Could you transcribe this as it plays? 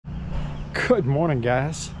Good morning,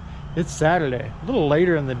 guys. It's Saturday, a little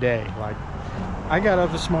later in the day. Like, I got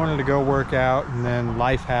up this morning to go work out, and then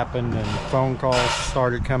life happened and phone calls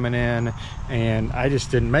started coming in, and I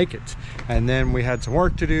just didn't make it. And then we had some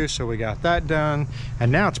work to do, so we got that done,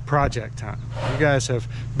 and now it's project time. You guys have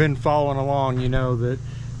been following along. You know that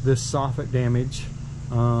this soffit damage,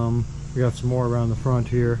 we got some more around the front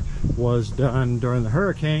here, was done during the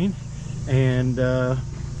hurricane, and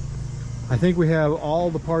I think we have all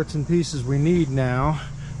the parts and pieces we need now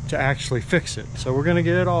to actually fix it. So we're gonna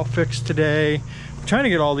get it all fixed today. I'm trying to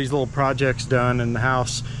get all these little projects done in the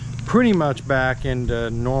house pretty much back into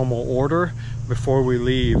normal order before we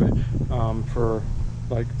leave for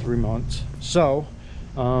like 3 months. So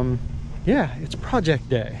yeah, it's project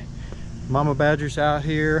day. Mama Badger's out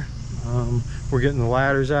here. We're getting the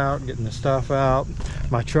ladders out, getting the stuff out.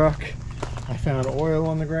 My truck, I found oil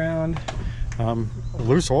on the ground. A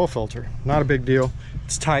loose oil filter, not a big deal.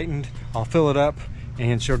 It's tightened. I'll fill it up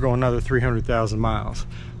and she'll go another 300,000 miles.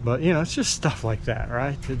 But you know, it's just stuff like that,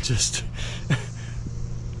 right? It just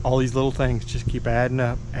all these little things just keep adding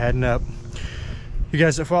up. You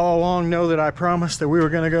guys that follow along know that I promised that we were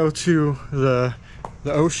going to go to the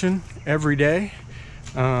ocean every day,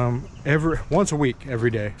 once a week,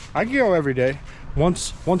 every day. I can go every day,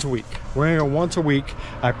 once a week. We're gonna go once a week.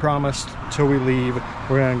 I promised till we leave.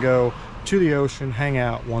 We're gonna go to the ocean, hang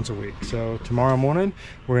out once a week. So tomorrow morning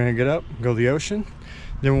we're gonna get up, go to the ocean.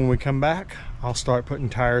 Then when we come back, I'll start putting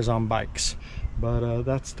tires on bikes. But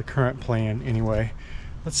that's the current plan anyway.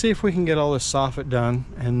 Let's see if we can get all this soffit done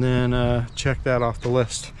and then check that off the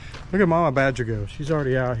list. Look at Mama Badger go. She's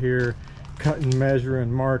already out here cutting,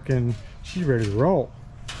 measuring, marking. She's ready to roll.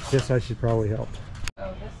 Guess I should probably help.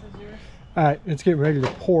 Oh, this is yours? All right, it's getting ready to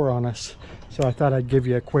pour on us. So I thought I'd give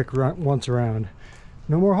you a quick run once around.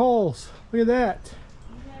 No more holes. Look at that.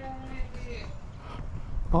 Yay.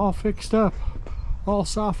 All fixed up, all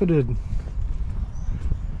soffited.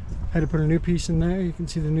 Had to put a new piece in there. You can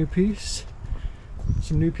see the new piece.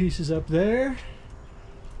 Some new pieces up there.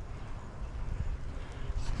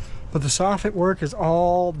 But the soffit work is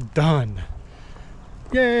all done.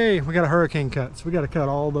 Yay! We got a hurricane cut. So we got to cut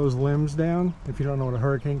all those limbs down. If you don't know what a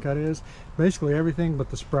hurricane cut is, basically everything but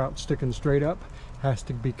the sprout sticking straight up has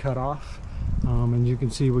to be cut off. And you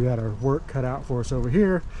can see we got our work cut out for us over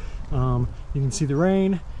here. You can see the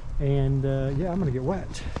rain, and yeah, I'm gonna get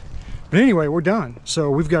wet. But anyway, we're done.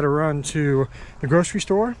 So we've got to run to the grocery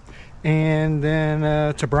store and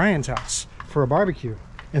then to Brian's house for a barbecue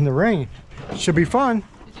in the rain. Should be fun.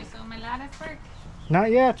 Did you sew my lattice work?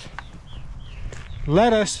 Not yet.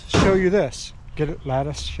 Let us show you this. Get it? Let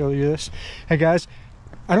us show you this. Hey guys,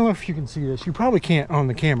 I don't know if you can see this. You probably can't on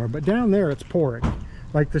the camera, but down there it's pouring.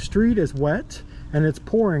 Like the street is wet and it's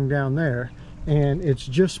pouring down there, and it's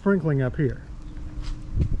just sprinkling up here.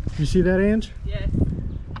 You see that, Ange? Yes.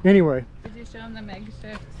 Anyway. Did you show them the meg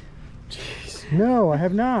shift? Jeez, no, I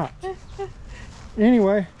have not.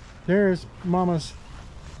 Anyway, there's Mama's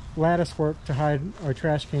lattice work to hide our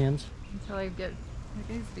trash cans. Until I get,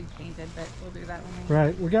 it needs to be painted, but we'll do that when we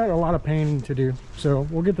Right, we got a lot of painting to do, so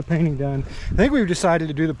we'll get the painting done. I think we've decided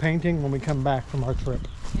to do the painting when we come back from our trip.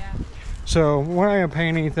 Yeah. So we're not gonna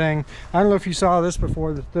paint anything. I don't know if you saw this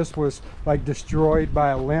before, that this was like destroyed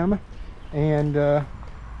by a limb, and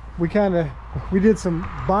we did some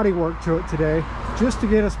body work to it today just to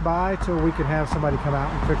get us by till we could have somebody come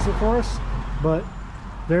out and fix it for us. But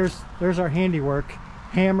there's our handiwork,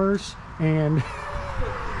 hammers, and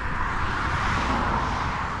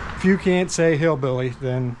if you can't say hillbilly,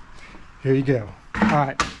 then here you go. All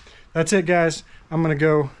right, that's it, guys. I'm gonna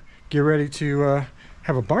go get ready to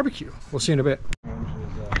have a barbecue. We'll see you in a bit.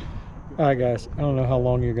 All right, guys, I don't know how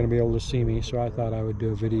long you're gonna be able to see me, so I thought I would do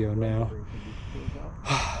a video now.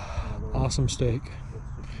 Awesome steak,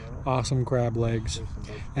 awesome crab legs,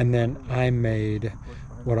 and then I made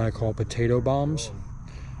what I call potato bombs,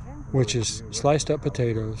 which is sliced up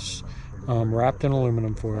potatoes wrapped in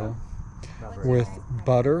aluminum foil with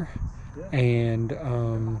butter and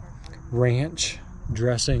ranch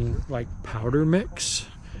dressing, like powder mix,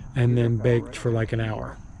 and then baked for like an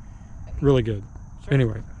hour. Really good.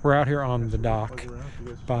 Anyway, we're out here on the dock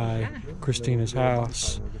by Christina's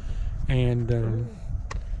house, and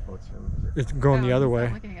it's going the other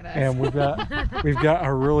way, and we've got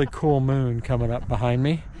a really cool moon coming up behind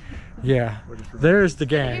me. Yeah, there's the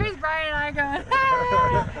gang. Here's Brian and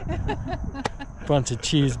I going. Bunch of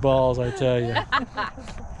cheese balls, I tell you.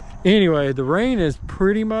 Anyway, the rain is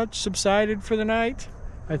pretty much subsided for the night,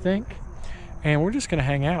 I think, and we're just gonna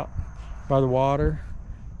hang out by the water.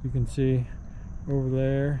 You can see over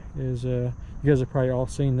there is you guys have probably all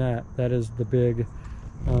seen that. That is the big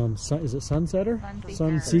Is it Sunsetter? Sunseeker.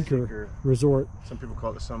 Sunseeker Resort. Some people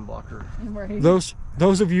call it the sun blocker. Right.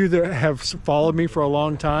 Those of you that have followed me for a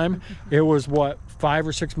long time, it was what, 5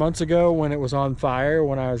 or 6 months ago when it was on fire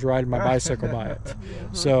when I was riding my bicycle by it.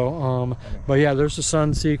 So, but yeah, there's the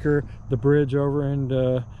Sunseeker, the bridge over in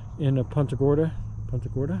Punta Gorda,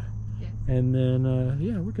 Yeah. and then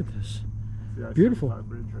yeah, look at this, The beautiful. I-75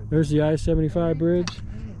 bridge right there. There's the I-75 bridge.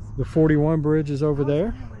 The 41 bridge is over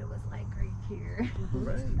there. What it was like right here.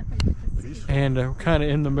 Right. Peaceful. And kind of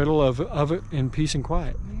in the middle of it in peace and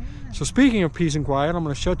quiet. Yeah. So speaking of peace and quiet, I'm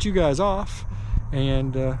going to shut you guys off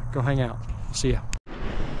and go hang out. See ya.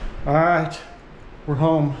 All right, we're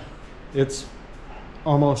home. It's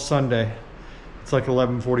almost Sunday. It's like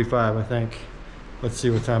 11:45, I think. Let's see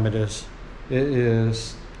what time it is. It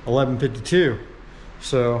is 11:52.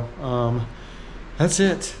 So that's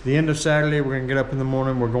it. The end of Saturday. We're gonna get up in the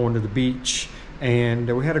morning. We're going to the beach.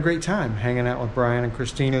 And we had a great time hanging out with Brian and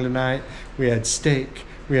Christina tonight. We had steak,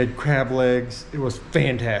 we had crab legs. It was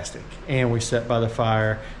fantastic. And we sat by the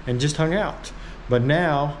fire and just hung out. But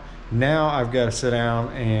now I've got to sit down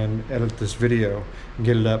and edit this video and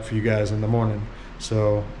get it up for you guys in the morning.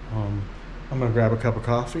 So I'm gonna grab a cup of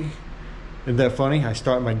coffee. Isn't that funny? I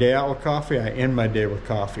start my day out with coffee, I end my day with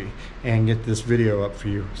coffee, and get this video up for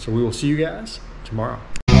you. So we will see you guys tomorrow.